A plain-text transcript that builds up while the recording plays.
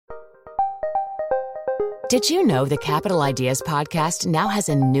Did you know the Capital Ideas podcast now has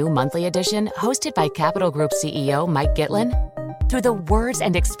a new monthly edition hosted by Capital Group CEO Mike Gitlin? Through the words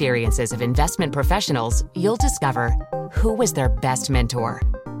and experiences of investment professionals, you'll discover who was their best mentor,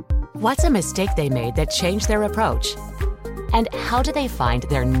 what's a mistake they made that changed their approach, and how do they find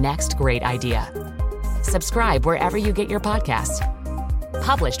their next great idea. Subscribe wherever you get your podcasts.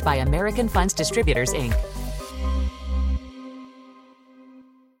 Published by American Funds Distributors, Inc.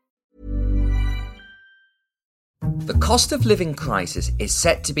 The cost of living crisis is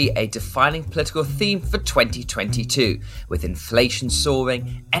set to be a defining political theme for 2022, with inflation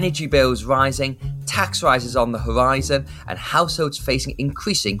soaring, energy bills rising, tax rises on the horizon, and households facing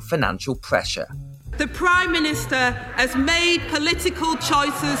increasing financial pressure. The Prime Minister has made political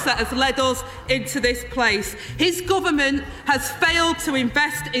choices that has led us into this place. His government has failed to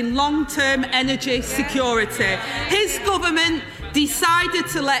invest in long-term energy security. His government decided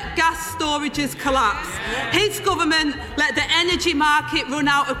to let gas storages collapse. His government let the energy market run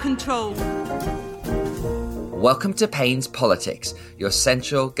out of control. Welcome to Payne's Politics, your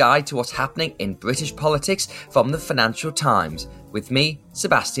central guide to what's happening in British politics from the Financial Times, with me,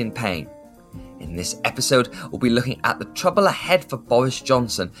 Sebastian Payne. In this episode, we'll be looking at the trouble ahead for Boris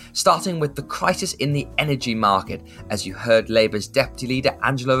Johnson, starting with the crisis in the energy market, as you heard Labour's Deputy Leader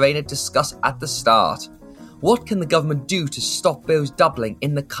Angela Rayner discuss at the start. What can the government do to stop bills doubling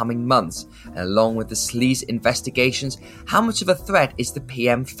in the coming months? And along with the sleaze investigations, how much of a threat is the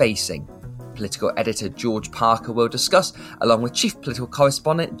PM facing? Political editor George Parker will discuss, along with chief political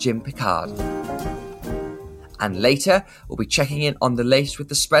correspondent Jim Pickard. And later, we'll be checking in on the latest with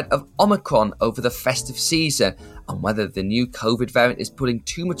the spread of Omicron over the festive season and whether the new COVID variant is putting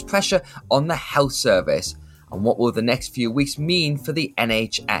too much pressure on the health service. And what will the next few weeks mean for the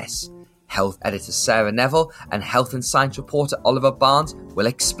NHS? Health editor Sarah Neville and health and science reporter Oliver Barnes will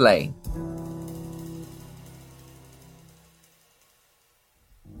explain.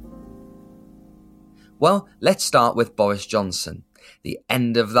 Well, let's start with Boris Johnson. The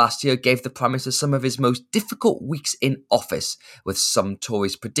end of last year gave the Prime Minister some of his most difficult weeks in office, with some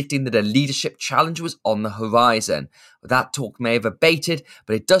Tories predicting that a leadership challenge was on the horizon. That talk may have abated,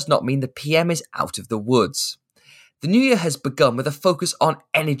 but it does not mean the PM is out of the woods. The new year has begun with a focus on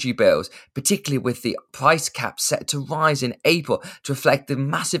energy bills, particularly with the price cap set to rise in April to reflect the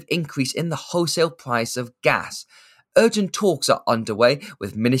massive increase in the wholesale price of gas. Urgent talks are underway,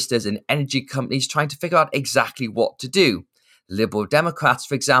 with ministers and energy companies trying to figure out exactly what to do. Liberal Democrats,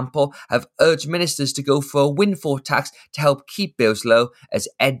 for example, have urged ministers to go for a windfall tax to help keep bills low, as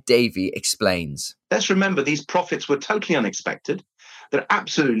Ed Davey explains. Let's remember these profits were totally unexpected. They're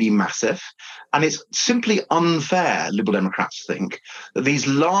absolutely massive. And it's simply unfair, Liberal Democrats think, that these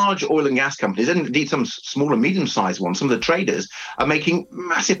large oil and gas companies, and indeed some small and medium-sized ones, some of the traders, are making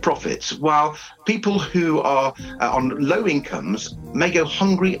massive profits, while people who are on low incomes may go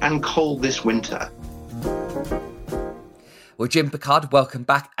hungry and cold this winter. Well, Jim Pickard, welcome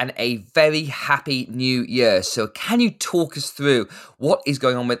back and a very happy new year. So can you talk us through what is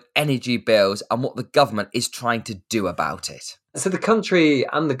going on with energy bills and what the government is trying to do about it? So the country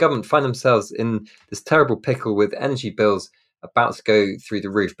and the government find themselves in this terrible pickle with energy bills about to go through the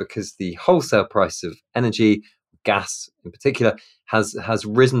roof because the wholesale price of energy, gas in particular, has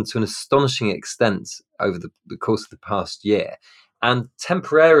risen to an astonishing extent over the course of the past year. And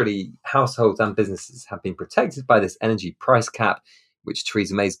temporarily, households and businesses have been protected by this energy price cap, which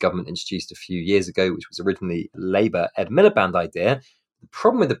Theresa May's government introduced a few years ago, which was originally a Labour Ed Miliband idea. The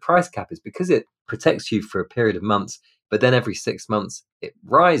problem with the price cap is because it protects you for a period of months, but then every 6 months it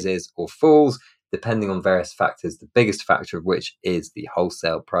rises or falls, depending on various factors, the biggest factor of which is the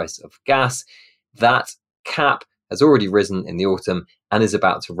wholesale price of gas. That cap has already risen in the autumn and is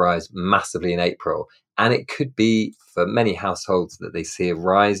about to rise massively in April. And it could be for many households that they see a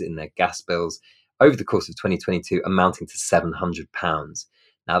rise in their gas bills over the course of 2022 amounting to £700.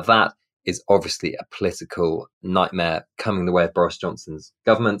 Now that is obviously a political nightmare coming the way of Boris Johnson's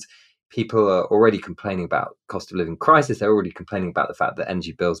government. People are already complaining about cost of living crisis. They're already complaining about the fact that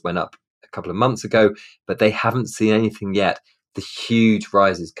energy bills went up a couple of months ago, but they haven't seen anything yet. The huge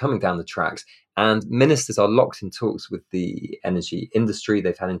rises coming down the tracks. And ministers are locked in talks with the energy industry.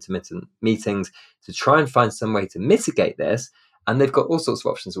 They've had intermittent meetings to try and find some way to mitigate this. And they've got all sorts of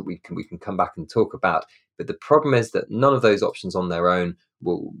options that we can come back and talk about. But the problem is that none of those options on their own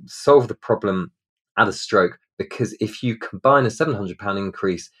will solve the problem at a stroke, because if you combine a £700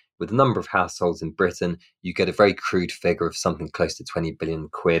 increase with the number of households in Britain, you get a very crude figure of something close to 20 billion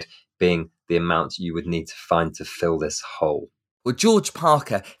quid being the amount you would need to find to fill this hole. Well, George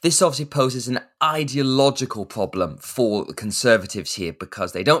Parker, this obviously poses an ideological problem for the Conservatives here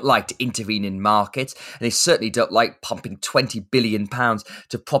because they don't like to intervene in markets and they certainly don't like pumping £20 billion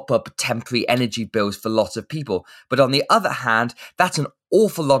to prop up temporary energy bills for lots of people. But on the other hand, that's an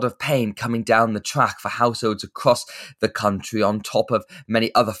awful lot of pain coming down the track for households across the country, on top of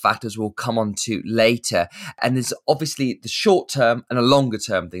many other factors we'll come on to later. And there's obviously the short term and a longer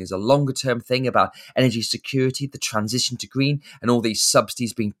term thing. There's a longer term thing about energy security, the transition to green, and all these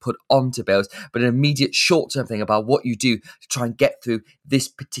subsidies being put onto bills, but an immediate short term thing about what you do to try and get through this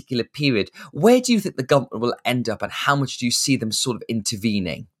particular period. Where do you think the government will end up, and how much do you see them sort of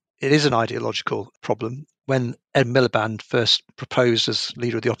intervening? It is an ideological problem. When Ed Miliband first proposed as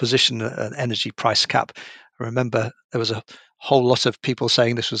leader of the opposition an energy price cap, I remember there was a whole lot of people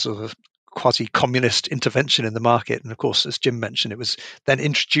saying this was sort of a quasi-communist intervention in the market. And of course, as Jim mentioned, it was then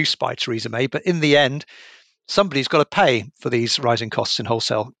introduced by Theresa May. But in the end, somebody's got to pay for these rising costs in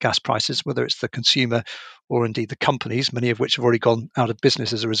wholesale gas prices, whether it's the consumer or indeed the companies, many of which have already gone out of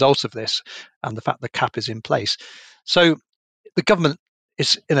business as a result of this and the fact the cap is in place. So the government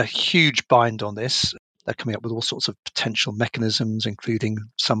is in a huge bind on this. They're coming up with all sorts of potential mechanisms, including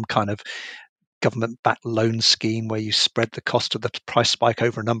some kind of government-backed loan scheme where you spread the cost of the price spike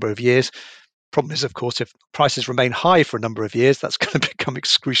over a number of years. Problem is, of course, if prices remain high for a number of years, that's going to become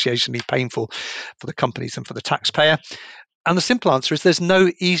excruciatingly painful for the companies and for the taxpayer. And the simple answer is there's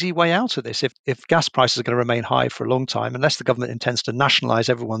no easy way out of this. If gas prices are going to remain high for a long time, unless the government intends to nationalise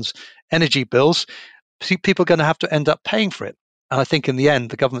everyone's energy bills, people are going to have to end up paying for it. And I think in the end,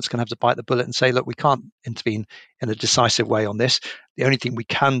 the government's going to have to bite the bullet and say, look, we can't intervene in a decisive way on this. The only thing we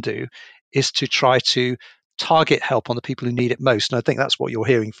can do is to try to target help on the people who need it most. And I think that's what you're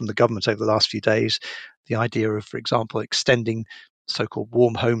hearing from the government over the last few days. The idea of, for example, extending so-called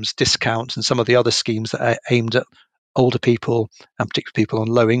warm homes discount and some of the other schemes that are aimed at older people and particularly people on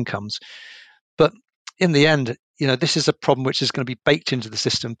low incomes. But in the end, this is a problem which is going to be baked into the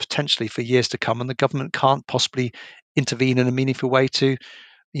system potentially for years to come, and the government can't possibly intervene in a meaningful way to,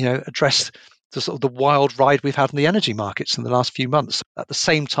 address the sort of the wild ride we've had in the energy markets in the last few months. At the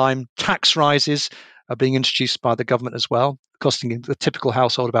same time, tax rises are being introduced by the government as well, costing the typical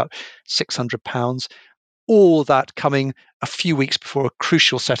household about £600. All that coming a few weeks before a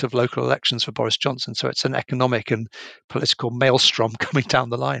crucial set of local elections for Boris Johnson. So it's an economic and political maelstrom coming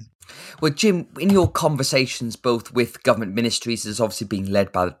down the line. Well, Jim, in your conversations both with government ministries, it's obviously being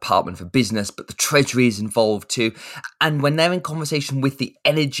led by the Department for Business, but the Treasury is involved too. And when they're in conversation with the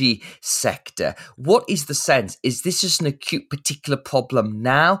energy sector, what is the sense? Is this just an acute particular problem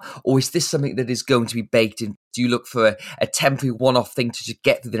now, or is this something that is going to be baked in? Do you look for a temporary one-off thing to just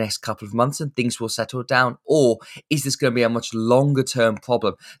get through the next couple of months and things will settle down? Or is this going to be a much longer-term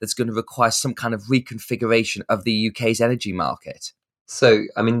problem that's going to require some kind of reconfiguration of the UK's energy market? So,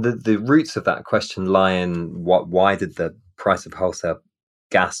 I mean, the roots of that question lie in why did the price of wholesale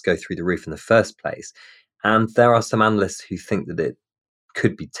gas go through the roof in the first place? And there are some analysts who think that it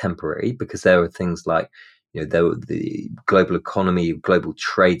could be temporary because there were things like, the global economy, global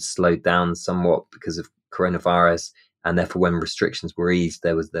trade slowed down somewhat because of coronavirus. And therefore, when restrictions were eased,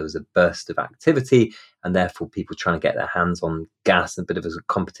 there was a burst of activity, and therefore people trying to get their hands on gas, a bit of a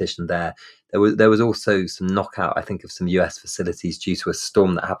competition there. There was also some knockout, I think, of some US facilities due to a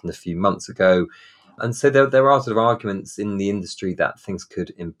storm that happened a few months ago. And so there are sort of arguments in the industry that things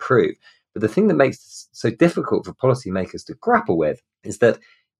could improve. But the thing that makes it so difficult for policymakers to grapple with is that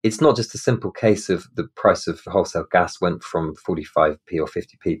it's not just a simple case of the price of wholesale gas went from 45p or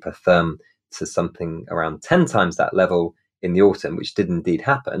 50p per therm to something around 10 times that level in the autumn, which did indeed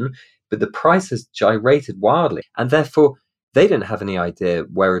happen, but the price has gyrated wildly, and therefore they don't have any idea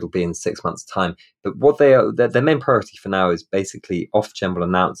where it'll be in 6 months' time. But what their main priority for now is basically Ofgem will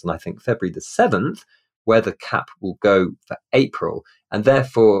announce on, I think, February the 7th, where the cap will go for April, and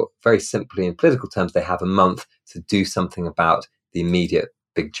therefore, very simply in political terms, they have a month to do something about the immediate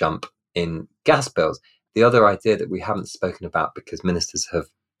big jump in gas bills. The other idea that we haven't spoken about, because ministers have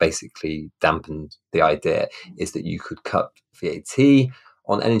basically dampened the idea, is that you could cut VAT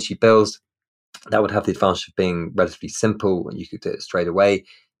on energy bills. That would have the advantage of being relatively simple and you could do it straight away.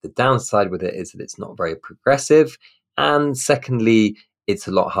 The downside with it is that it's not very progressive. And secondly, it's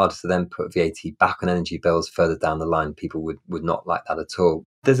a lot harder to then put VAT back on energy bills further down the line. People would not like that at all.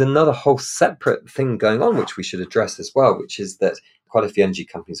 There's another whole separate thing going on, which we should address as well, which is that quite a few energy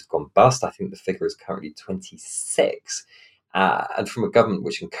companies have gone bust. I think the figure is currently 26. And from a government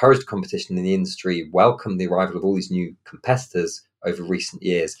which encouraged competition in the industry, welcomed the arrival of all these new competitors over recent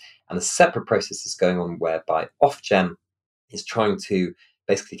years. And a separate process is going on whereby Ofgem is trying to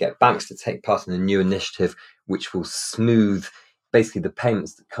basically get banks to take part in a new initiative which will smooth basically the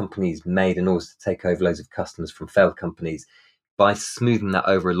payments that companies made in order to take over loads of customers from failed companies. By smoothing that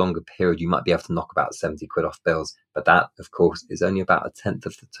over a longer period, you might be able to knock about 70 quid off bills. But that, of course, is only about a tenth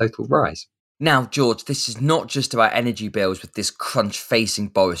of the total rise. Now, George, this is not just about energy bills with this crunch facing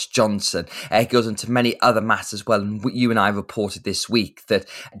Boris Johnson. It goes into many other matters as well. And you and I reported this week that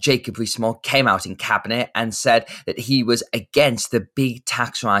Jacob Rees-Mogg came out in Cabinet and said that he was against the big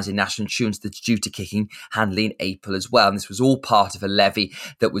tax rise in national insurance that's due to kick in handily in April as well. And this was all part of a levy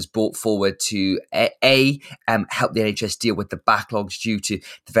that was brought forward to help the NHS deal with the backlogs due to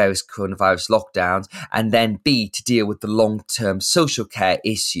the various coronavirus lockdowns, and then B, to deal with the long-term social care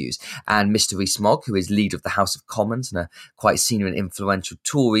issues. And Mr. Rees-Mogg, who is leader of the House of Commons and a quite senior and influential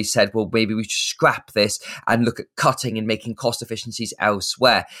Tory, said, well, maybe we should scrap this and look at cutting and making cost efficiencies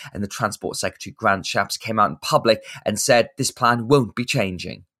elsewhere. And the Transport Secretary, Grant Shapps, came out in public and said this plan won't be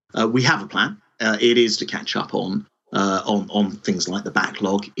changing. We have a plan. It is to catch up on things like the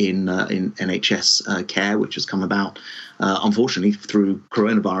backlog in NHS care, which has come about, unfortunately, through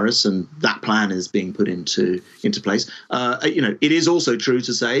coronavirus, and that plan is being put into place. It is also true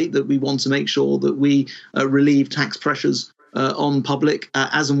to say that we want to make sure that we relieve tax pressures on public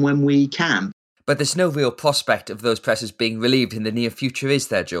as and when we can. But there's no real prospect of those pressures being relieved in the near future, is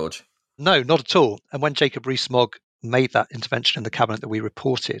there, George? No, not at all. And when Jacob Rees-Mogg made that intervention in the Cabinet that we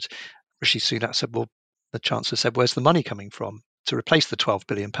reported, Rishi Sunak said, well, the Chancellor said, where's the money coming from to replace the £12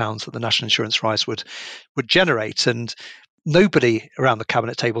 billion that the national insurance rise would generate? And nobody around the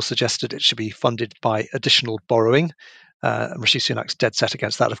Cabinet table suggested it should be funded by additional borrowing. Rishi Sunak's dead set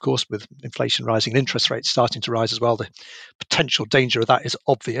against that, of course, with inflation rising and interest rates starting to rise as well. The potential danger of that is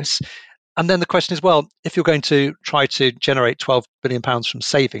obvious. And then the question is, well, if you're going to try to generate £12 billion from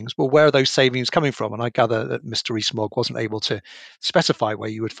savings, well, where are those savings coming from? And I gather that Mr. Rees-Mogg wasn't able to specify where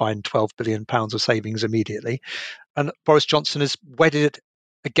you would find £12 billion of savings immediately. And Boris Johnson has wedded it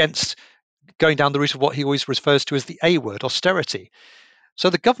against going down the route of what he always refers to as the A word, austerity. So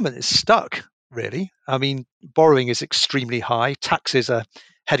the government is stuck, really. I mean, borrowing is extremely high. Taxes are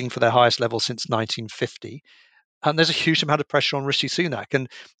heading for their highest level since 1950. And there's a huge amount of pressure on Rishi Sunak. And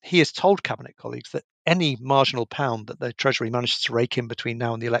he has told Cabinet colleagues that any marginal pound that the Treasury manages to rake in between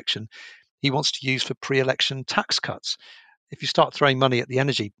now and the election, he wants to use for pre-election tax cuts. If you start throwing money at the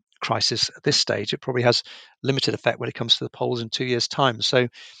energy crisis at this stage, it probably has limited effect when it comes to the polls in 2 years' time. So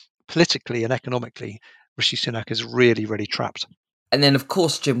politically and economically, Rishi Sunak is really, really trapped. And then, of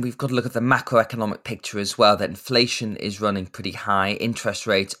course, Jim, we've got to look at the macroeconomic picture as well, that inflation is running pretty high, interest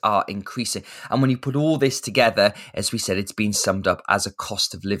rates are increasing. And when you put all this together, as we said, it's been summed up as a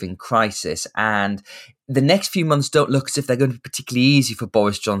cost of living crisis. And the next few months don't look as if they're going to be particularly easy for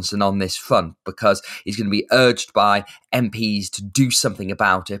Boris Johnson on this front, because he's going to be urged by MPs to do something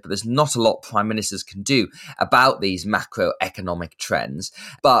about it. But there's not a lot prime ministers can do about these macroeconomic trends.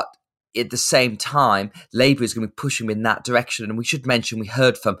 But at the same time, Labour is going to be pushing in that direction. And we should mention, we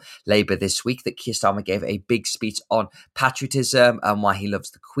heard from Labour this week that Keir Starmer gave a big speech on patriotism and why he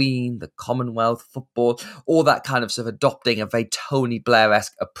loves the Queen, the Commonwealth, football, all that kind of adopting a very Tony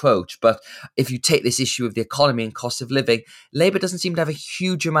Blair-esque approach. But if you take this issue of the economy and cost of living, Labour doesn't seem to have a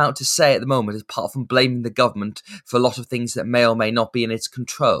huge amount to say at the moment, apart from blaming the government for a lot of things that may or may not be in its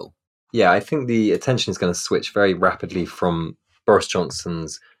control. Yeah, I think the attention is going to switch very rapidly from Boris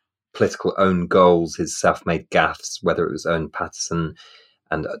Johnson's political own goals, his self-made gaffes, whether it was Owen Paterson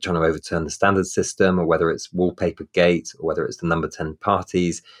and trying to overturn the standard system, or whether it's Wallpaper Gate, or whether it's the number 10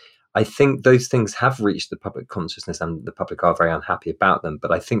 parties. I think those things have reached the public consciousness and the public are very unhappy about them.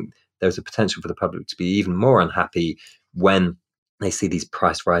 But I think there's a potential for the public to be even more unhappy when they see these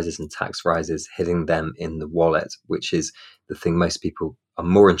price rises and tax rises hitting them in the wallet, which is the thing most people are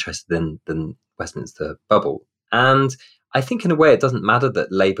more interested in than Westminster bubble. And I think in a way it doesn't matter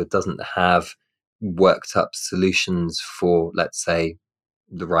that Labour doesn't have worked up solutions for, let's say,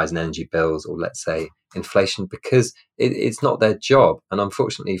 the rise in energy bills, or let's say inflation, because it's not their job. And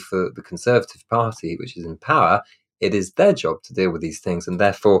unfortunately for the Conservative Party, which is in power, it is their job to deal with these things. And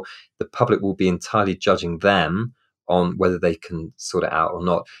therefore the public will be entirely judging them on whether they can sort it out or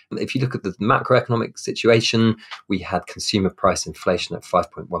not. If you look at the macroeconomic situation, we had consumer price inflation at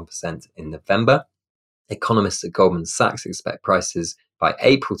 5.1% in November. Economists at Goldman Sachs expect prices by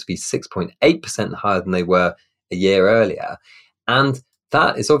April to be 6.8% higher than they were a year earlier. And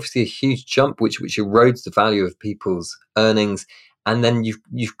that is obviously a huge jump, which erodes the value of people's earnings. And then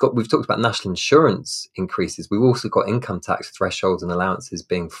we've talked about national insurance increases. We've also got income tax thresholds and allowances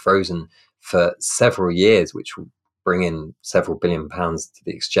being frozen for several years, which will bring in several £1 billion to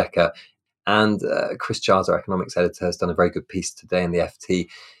the exchequer. And Chris Giles, our economics editor, has done a very good piece today in the FT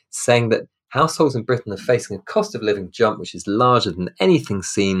saying that households in Britain are facing a cost of living jump which is larger than anything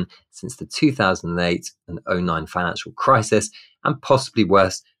seen since the 2008 and 09 financial crisis, and possibly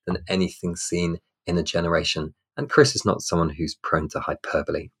worse than anything seen in a generation. And Chris is not someone who's prone to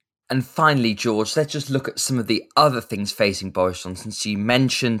hyperbole. And finally, George, let's just look at some of the other things facing Boris Johnson. So you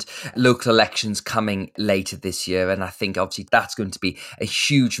mentioned local elections coming later this year, and I think obviously that's going to be a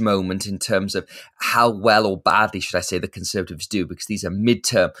huge moment in terms of how well or badly, should I say, the Conservatives do, because these are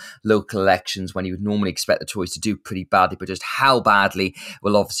midterm local elections when you would normally expect the Tories to do pretty badly, but just how badly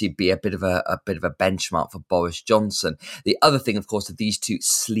will obviously be a bit of a benchmark for Boris Johnson. The other thing, of course, are these two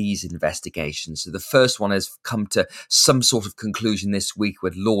sleaze investigations. So the first one has come to some sort of conclusion this week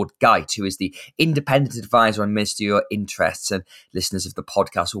with Lord Geidt, who is the independent advisor on ministerial interests. And listeners of the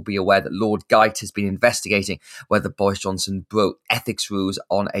podcast will be aware that Lord Geidt has been investigating whether Boris Johnson broke ethics rules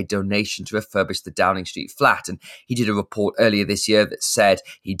on a donation to refurbish the Downing Street flat. And he did a report earlier this year that said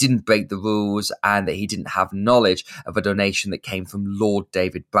he didn't break the rules and that he didn't have knowledge of a donation that came from Lord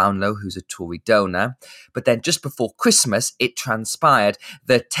David Brownlow, who's a Tory donor. But then just before Christmas, it transpired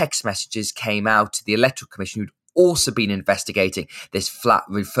that text messages came out to the Electoral Commission, who'd also been investigating this flat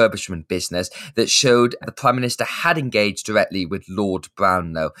refurbishment business, that showed the Prime Minister had engaged directly with Lord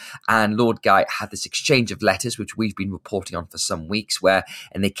Brownlow. And Lord Geidt had this exchange of letters, which we've been reporting on for some weeks,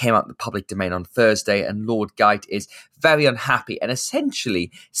 and they came out in the public domain on Thursday, and Lord Geidt is very unhappy and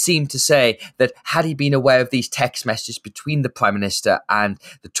essentially seemed to say that had he been aware of these text messages between the Prime Minister and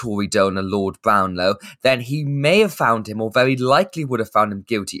the Tory donor Lord Brownlow, then he may have found him, or very likely would have found him,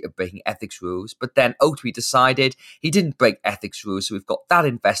 guilty of breaking ethics rules. But then OTB decided he didn't break ethics rules, so we've got that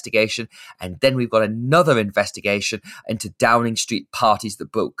investigation, and then we've got another investigation into Downing Street parties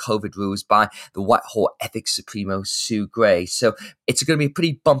that broke COVID rules by the Whitehall ethics supremo Sue Gray. So it's going to be a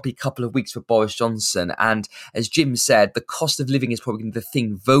pretty bumpy couple of weeks for Boris Johnson, and as Jim said, the cost of living is probably the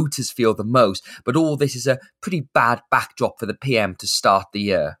thing voters feel the most, but all this is a pretty bad backdrop for the PM to start the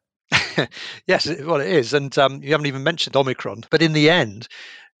year. Yes, well, it is. And you haven't even mentioned Omicron. But in the end,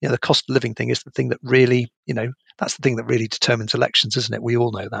 the cost of living thing is the thing that really, that's the thing that really determines elections, isn't it? We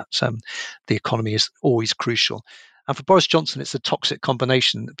all know that. The economy is always crucial. And for Boris Johnson, it's a toxic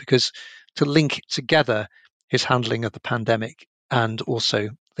combination, because to link together his handling of the pandemic and also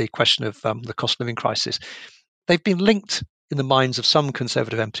the question of the cost of living crisis, they've been linked in the minds of some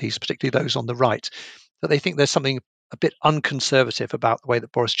Conservative MPs, particularly those on the right, that they think there's something a bit unconservative about the way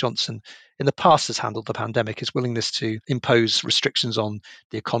that Boris Johnson in the past has handled the pandemic, his willingness to impose restrictions on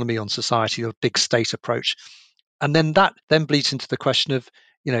the economy, on society, a big state approach. And then that then bleeds into the question of,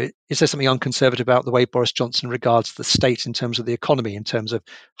 is there something unconservative about the way Boris Johnson regards the state in terms of the economy, in terms of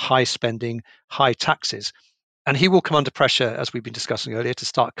high spending, high taxes? And he will come under pressure, as we've been discussing earlier, to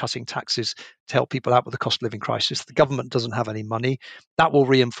start cutting taxes to help people out with the cost of living crisis. The government doesn't have any money. That will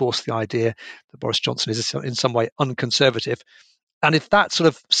reinforce the idea that Boris Johnson is in some way unconservative. And if that sort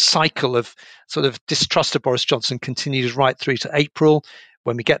of cycle of sort of distrust of Boris Johnson continues right through to April,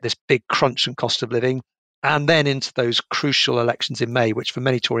 when we get this big crunch in cost of living, and then into those crucial elections in May, which for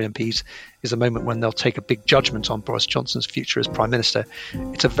many Tory MPs is a moment when they'll take a big judgment on Boris Johnson's future as Prime Minister,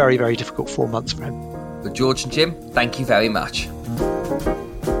 it's a very, very difficult 4 months for him. But George and Jim, thank you very much.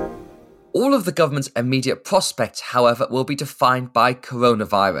 All of the government's immediate prospects, however, will be defined by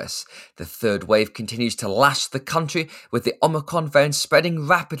coronavirus. The third wave continues to lash the country, with the Omicron variant spreading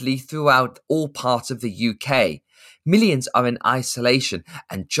rapidly throughout all parts of the UK. Millions are in isolation,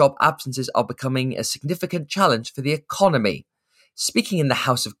 and job absences are becoming a significant challenge for the economy. Speaking in the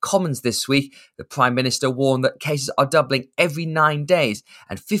House of Commons this week, the Prime Minister warned that cases are doubling every 9 days,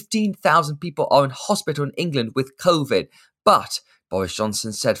 and 15,000 people are in hospital in England with COVID. But Boris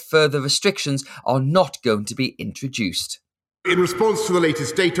Johnson said further restrictions are not going to be introduced. In response to the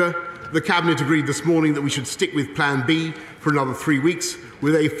latest data, the Cabinet agreed this morning that we should stick with Plan B for another 3 weeks,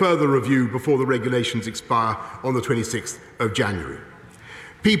 with a further review before the regulations expire on the 26th of January.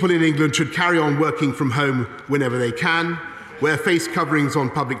 People in England should carry on working from home whenever they can, wear face coverings on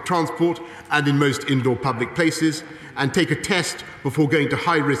public transport and in most indoor public places, and take a test before going to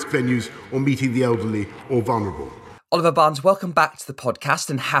high-risk venues or meeting the elderly or vulnerable. Oliver Barnes, welcome back to the podcast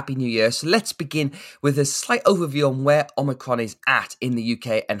and Happy New Year. So let's begin with a slight overview on where Omicron is at in the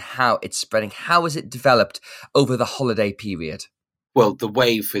UK and how it's spreading. How has it developed over the holiday period? Well, the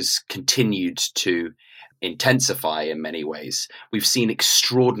wave has continued to intensify in many ways. We've seen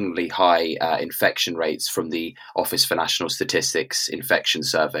extraordinarily high infection rates from the Office for National Statistics infection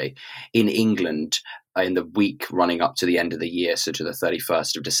survey in England. In the week running up to the end of the year, so to the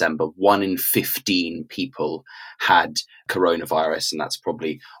 31st of December, 1 in 15 people had coronavirus, and that's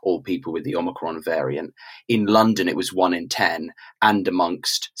probably all people with the Omicron variant. In London, it was 1 in 10, and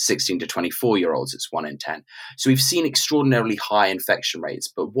amongst 16 to 24-year-olds, it's 1 in 10. So we've seen extraordinarily high infection rates,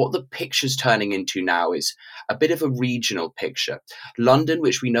 but what the picture's turning into now is a bit of a regional picture. London,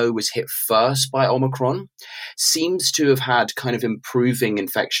 which we know was hit first by Omicron, seems to have had kind of improving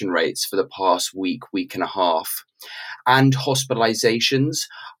infection rates for the past week and a half. And hospitalizations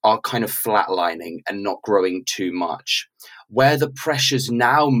are kind of flatlining and not growing too much. Where the pressure's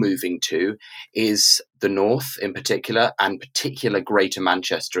now moving to is the north in particular, and particular Greater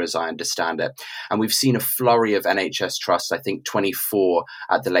Manchester, as I understand it. And we've seen a flurry of NHS trusts, I think 24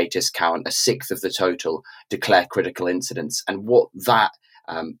 at the latest count, a sixth of the total, declare critical incidents. And what that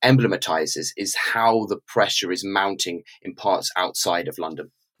emblematizes is how the pressure is mounting in parts outside of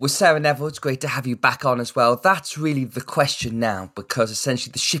London. Well, Sarah Neville, it's great to have you back on as well. That's really the question now, because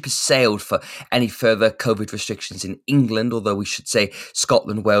essentially the ship has sailed for any further COVID restrictions in England, although we should say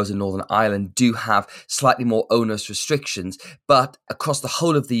Scotland, Wales and Northern Ireland do have slightly more onerous restrictions. But across the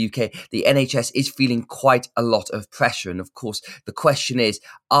whole of the UK, the NHS is feeling quite a lot of pressure. And of course, the question is,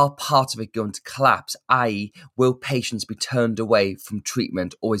 are parts of it going to collapse? I.e., will patients be turned away from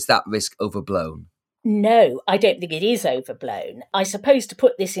treatment, or is that risk overblown? No, I don't think it is overblown. I suppose to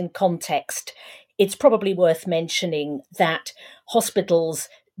put this in context, it's probably worth mentioning that hospitals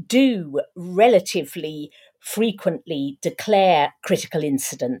do relatively frequently declare critical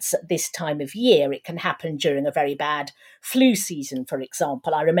incidents at this time of year. It can happen during a very bad flu season, for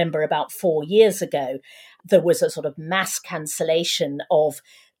example. I remember about 4 years ago, there was a sort of mass cancellation of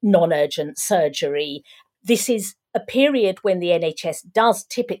non-urgent surgery. This is a period when the NHS does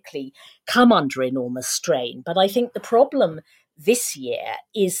typically come under enormous strain. But I think the problem this year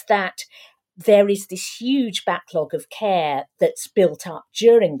is that there is this huge backlog of care that's built up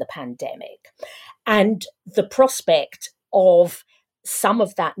during the pandemic. And the prospect of some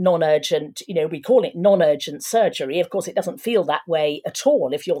of that non-urgent, we call it non-urgent surgery. Of course, it doesn't feel that way at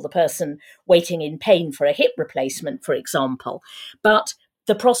all if you're the person waiting in pain for a hip replacement, for example. But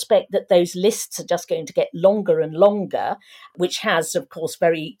the prospect that those lists are just going to get longer and longer, which has, of course,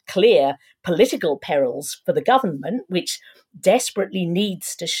 very clear political perils for the government, which desperately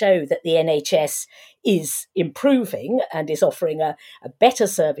needs to show that the NHS is improving and is offering a better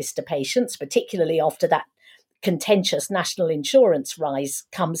service to patients, particularly after that contentious national insurance rise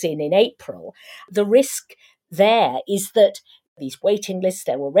comes in April. The risk there is that these waiting lists,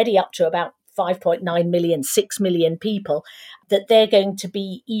 they're already up to about 5.9 million, 6 million people, that they're going to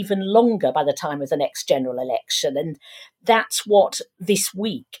be even longer by the time of the next general election. And that's what this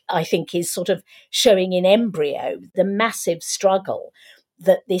week, I think, is sort of showing in embryo, the massive struggle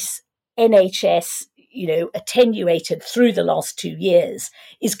that this NHS, attenuated through the last 2 years,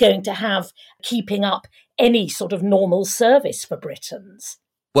 is going to have keeping up any sort of normal service for Britons.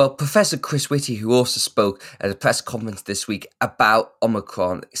 Well, Professor Chris Whitty, who also spoke at a press conference this week about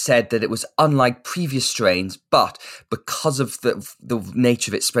Omicron, said that it was unlike previous strains, but because of the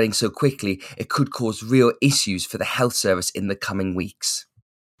nature of it spreading so quickly, it could cause real issues for the health service in the coming weeks.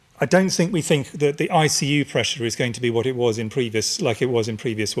 I don't think we think that the ICU pressure is going to be what it was in previous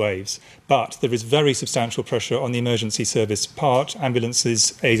waves, but there is very substantial pressure on the emergency service part,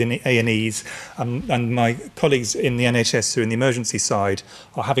 ambulances, A&Es, and my colleagues in the NHS who are in the emergency side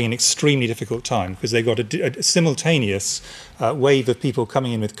are having an extremely difficult time because they've got a simultaneous wave of people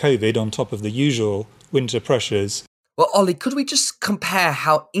coming in with COVID on top of the usual winter pressures. Well, Ollie, could we just compare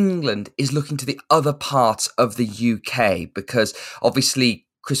how England is looking to the other parts of the UK? Because obviously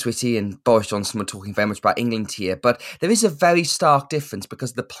Chris Whitty and Boris Johnson were talking very much about England here, but there is a very stark difference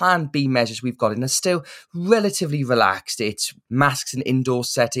because the Plan B measures we've got in are still relatively relaxed. It's masks in indoor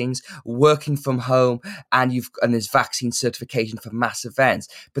settings, working from home, and there's vaccine certification for mass events.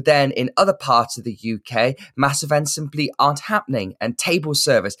 But then in other parts of the UK, mass events simply aren't happening, and table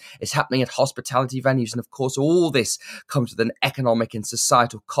service is happening at hospitality venues. And of course, all this comes with an economic and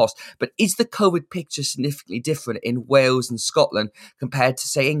societal cost. But is the COVID picture significantly different in Wales and Scotland compared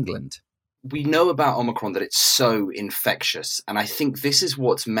to, say, England? We know about Omicron that it's so infectious. And I think this is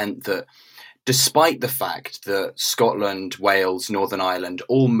what's meant that despite the fact that Scotland, Wales, Northern Ireland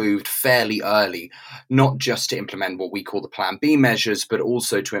all moved fairly early, not just to implement what we call the Plan B measures, but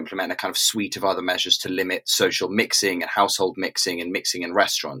also to implement a kind of suite of other measures to limit social mixing and household mixing and mixing in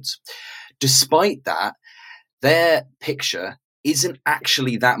restaurants. Despite that, their picture isn't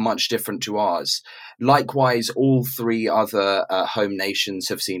actually that much different to ours. Likewise, all three other home nations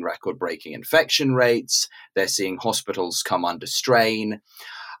have seen record-breaking infection rates. They're seeing hospitals come under strain.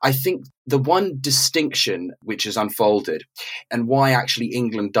 I think the one distinction which has unfolded and why actually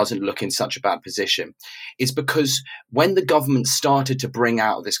England doesn't look in such a bad position is because when the government started to bring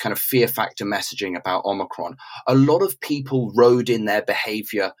out this kind of fear factor messaging about Omicron, a lot of people rode in their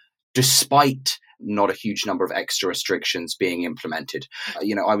behavior despite not a huge number of extra restrictions being implemented.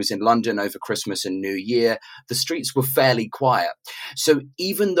 I was in London over Christmas and New Year. The streets were fairly quiet. So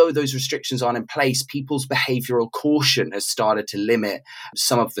even though those restrictions aren't in place, people's behavioral caution has started to limit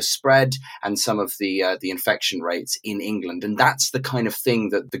some of the spread and some of the infection rates in England. And that's the kind of thing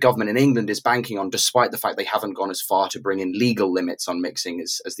that the government in England is banking on, despite the fact they haven't gone as far to bring in legal limits on mixing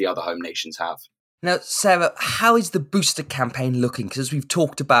as the other home nations have. Now, Sarah, how is the booster campaign looking? Because as we've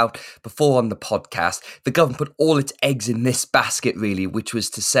talked about before on the podcast, the government put all its eggs in this basket, really, which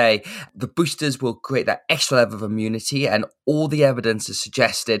was to say the boosters will create that extra level of immunity, and all the evidence has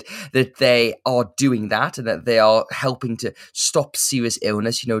suggested that they are doing that and that they are helping to stop serious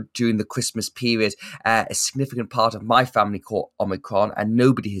illness. During the Christmas period, a significant part of my family caught Omicron, and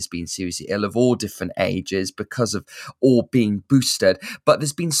nobody has been seriously ill of all different ages because of all being boosted. But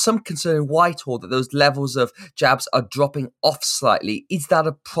there's been some concern in Whitehall that those levels of jabs are dropping off slightly. Is that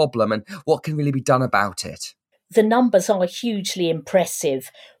a problem, and what can really be done about it? The numbers are hugely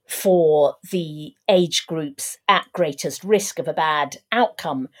impressive for the age groups at greatest risk of a bad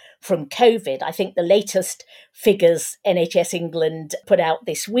outcome from COVID. I think the latest figures NHS England put out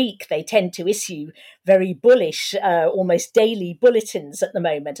this week, they tend to issue very bullish, almost daily bulletins at the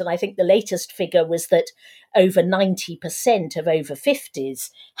moment. And I think the latest figure was that over 90% of over 50s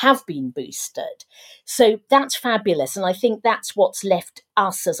have been boosted. So that's fabulous. And I think that's what's left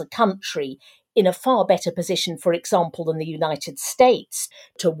us as a country in a far better position, for example, than the United States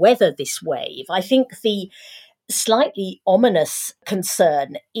to weather this wave. I think the slightly ominous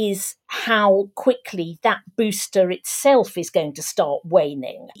concern is how quickly that booster itself is going to start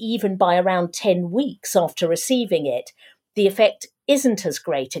waning. Even by around 10 weeks after receiving it, the effect isn't as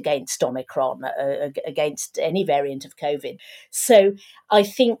great against Omicron, against any variant of COVID. So I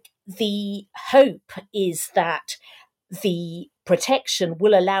think the hope is that the protection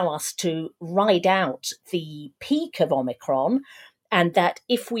will allow us to ride out the peak of Omicron, and that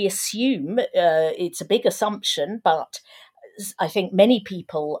if we assume, it's a big assumption, but I think many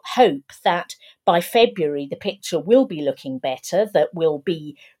people hope that by February the picture will be looking better, that will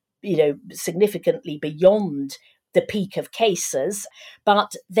be, significantly beyond the peak of cases.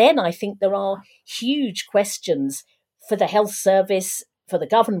 But then I think there are huge questions for the health service, for the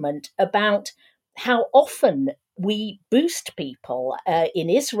government, about how often we boost people. In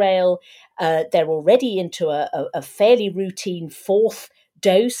Israel, they're already into a fairly routine fourth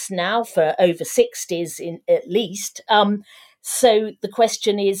dose now for over 60s at least. So the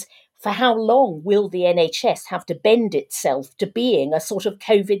question is, for how long will the NHS have to bend itself to being a sort of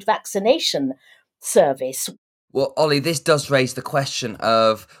COVID vaccination service? Well, Ollie, this does raise the question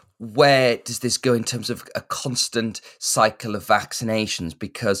of where does this go in terms of a constant cycle of vaccinations?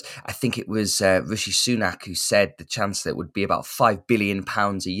 Because I think it was Rishi Sunak who said the Chancellor, it would be about £5 billion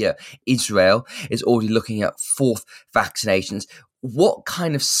a year. Israel is already looking at fourth vaccinations. What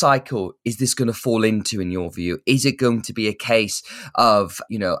kind of cycle is this going to fall into, in your view? Is it going to be a case of,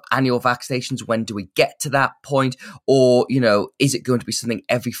 annual vaccinations? When do we get to that point? Or, is it going to be something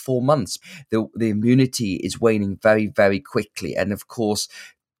every 4 months? The immunity is waning very, very quickly. And of course,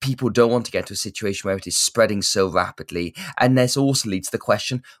 people don't want to get to a situation where it is spreading so rapidly. And this also leads to the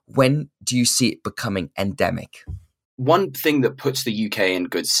question, when do you see it becoming endemic? One thing that puts the UK in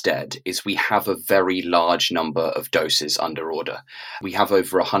good stead is we have a very large number of doses under order. We have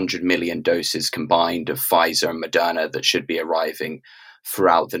over 100 million doses combined of Pfizer and Moderna that should be arriving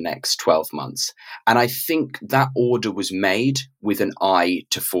throughout the next 12 months. And I think that order was made with an eye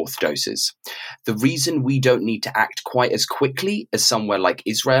to fourth doses. The reason we don't need to act quite as quickly as somewhere like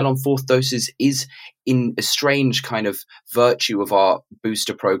Israel on fourth doses is in a strange kind of virtue of our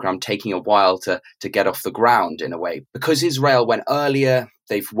booster program taking a while to get off the ground in a way. Because Israel went earlier,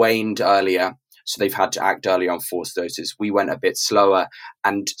 they've waned earlier, so they've had to act early on fourth doses. We went a bit slower.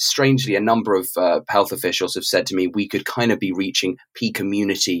 And strangely, a number of health officials have said to me, we could kind of be reaching peak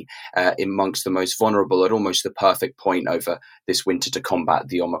immunity amongst the most vulnerable at almost the perfect point over this winter to combat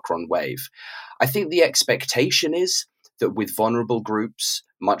the Omicron wave. I think the expectation is that with vulnerable groups,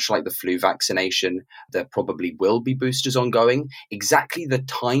 much like the flu vaccination, there probably will be boosters ongoing. Exactly the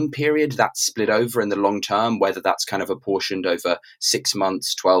time period that's split over in the long term, whether that's kind of apportioned over 6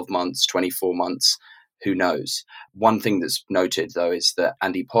 months, 12 months, 24 months, who knows? One thing that's noted, though, is that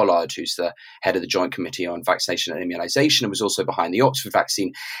Andy Pollard, who's the head of the Joint Committee on Vaccination and Immunisation and was also behind the Oxford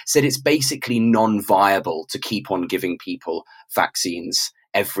vaccine, said it's basically non-viable to keep on giving people vaccines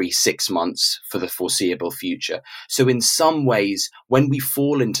every 6 months for the foreseeable future. So in some ways, when we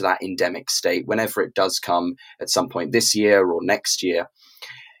fall into that endemic state, whenever it does come at some point this year or next year,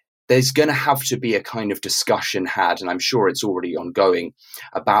 there's going to have to be a kind of discussion had, and I'm sure it's already ongoing,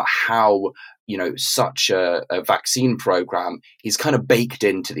 about how, such a vaccine program is kind of baked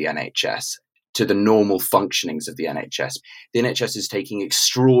into the NHS, to the normal functionings of the NHS. The NHS is taking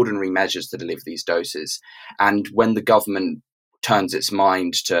extraordinary measures to deliver these doses. And when the government turns its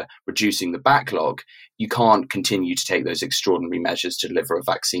mind to reducing the backlog, you can't continue to take those extraordinary measures to deliver a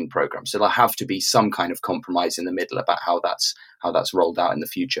vaccine program. So there'll have to be some kind of compromise in the middle about how that's rolled out in the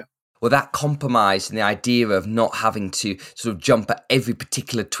future. Well, that compromise and the idea of not having to sort of jump at every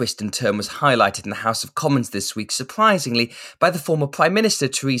particular twist and turn was highlighted in the House of Commons this week, surprisingly, by the former Prime Minister,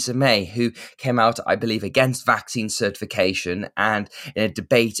 Theresa May, who came out, I believe, against vaccine certification. And in a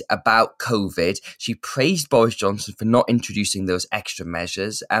debate about COVID, she praised Boris Johnson for not introducing those extra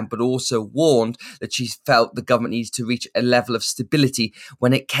measures, but also warned that she felt the government needs to reach a level of stability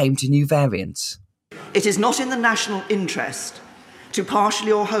when it came to new variants. It is not in the national interest to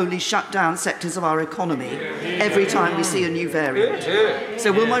partially or wholly shut down sectors of our economy every time we see a new variant.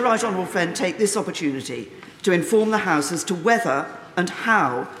 So will my right honourable friend take this opportunity to inform the House as to whether and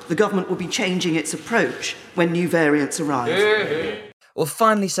how the government will be changing its approach when new variants arrive? Well,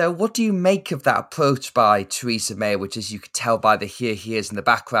 finally, so what do you make of that approach by Theresa May, which, as you could tell by the hears in the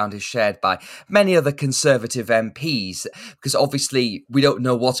background, is shared by many other Conservative MPs? Because obviously we don't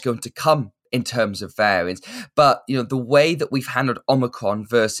know what's going to come in terms of variants. But, the way that we've handled Omicron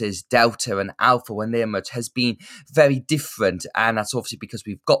versus Delta and Alpha when they emerge has been very different. And that's obviously because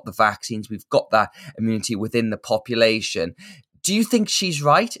we've got the vaccines, we've got that immunity within the population. Do you think she's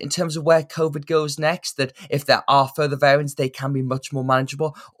right in terms of where COVID goes next, that if there are further variants, they can be much more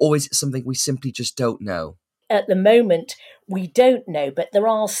manageable? Or is it something we simply just don't know? At the moment, we don't know, but there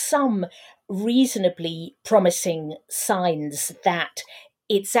are some reasonably promising signs that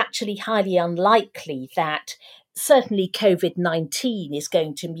it's actually highly unlikely that certainly COVID-19 is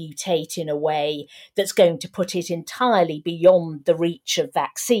going to mutate in a way that's going to put it entirely beyond the reach of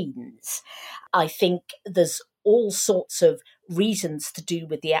vaccines. I think there's all sorts of reasons to do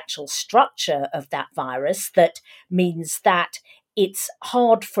with the actual structure of that virus that means that it's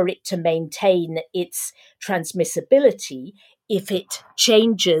hard for it to maintain its transmissibility if it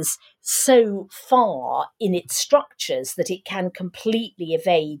changes so far in its structures that it can completely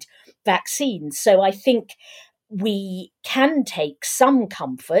evade vaccines. So I think we can take some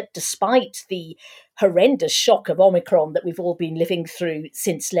comfort, despite the horrendous shock of Omicron that we've all been living through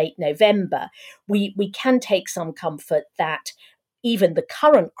since late November. We can take some comfort that even the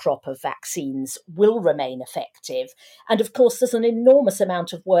current crop of vaccines will remain effective. And of course, there's an enormous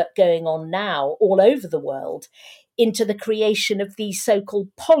amount of work going on now all over the world into the creation of these so-called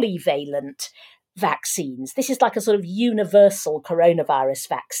polyvalent vaccines. This is like a sort of universal coronavirus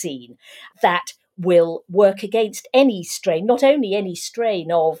vaccine that will work against any strain, not only any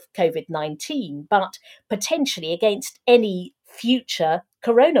strain of COVID-19, but potentially against any future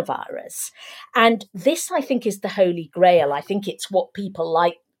coronavirus. And this, I think, is the holy grail. I think it's what people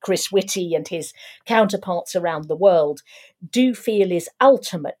like Chris Whitty and his counterparts around the world do feel is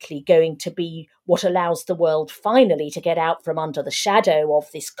ultimately going to be what allows the world finally to get out from under the shadow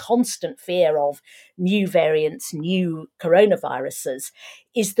of this constant fear of new variants, new coronaviruses,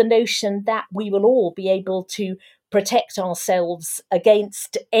 is the notion that we will all be able to protect ourselves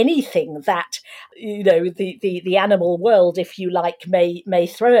against anything that, the animal world, if you like, may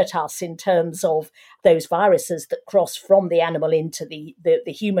throw at us in terms of those viruses that cross from the animal into the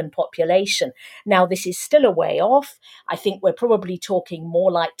human population. Now, this is still a way off. I think we're probably talking more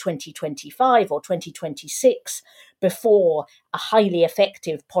like 2025 or 2026 before a highly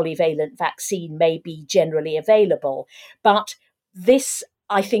effective polyvalent vaccine may be generally available. But this,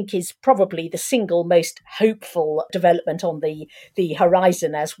 I think, is probably the single most hopeful development on the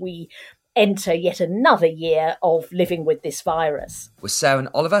horizon as we enter yet another year of living with this virus. With Sarah and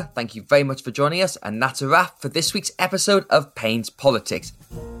Oliver, thank you very much for joining us, and that's a wrap for this week's episode of Payne's Politics.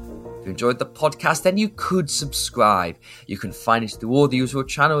 If you enjoyed the podcast, then you could subscribe. You can find it through all the usual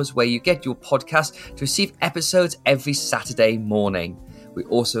channels where you get your podcast to receive episodes every Saturday morning. We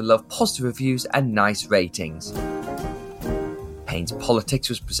also love positive reviews and nice ratings. Payne's Politics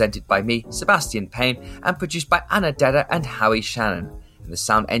was presented by me, Sebastian Payne, and produced by Anna Dedder and Harry Shannon. And the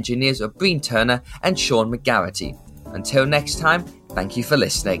sound engineers are Breen Turner and Sean McGarrity. Until next time, thank you for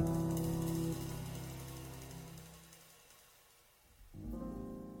listening.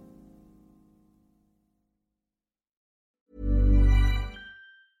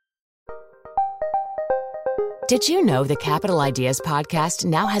 Did you know the Capital Ideas podcast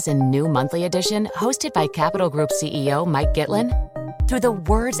now has a new monthly edition hosted by Capital Group CEO Mike Gitlin? Through the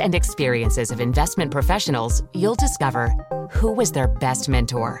words and experiences of investment professionals, you'll discover who was their best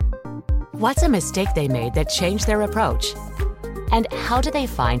mentor, what's a mistake they made that changed their approach, and how do they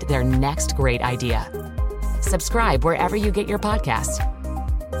find their next great idea. Subscribe wherever you get your podcasts.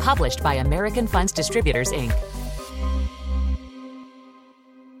 Published by American Funds Distributors, Inc.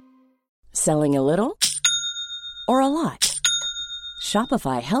 Selling a little or a lot?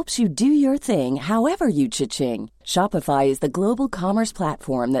 Shopify helps you do your thing however you cha-ching. Shopify is the global commerce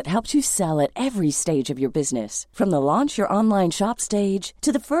platform that helps you sell at every stage of your business. From the launch your online shop stage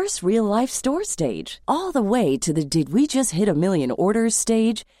to the first real-life store stage, all the way to the did we just hit a million orders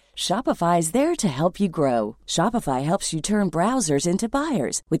stage. Shopify is there to help you grow. Shopify helps you turn browsers into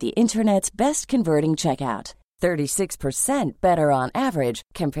buyers with the internet's best converting checkout. 36% better on average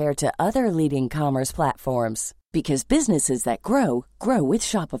compared to other leading commerce platforms. Because businesses that grow, grow with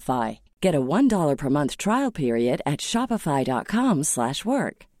Shopify. Get a $1 per month trial period at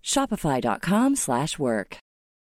shopify.com/work. Shopify.com/work.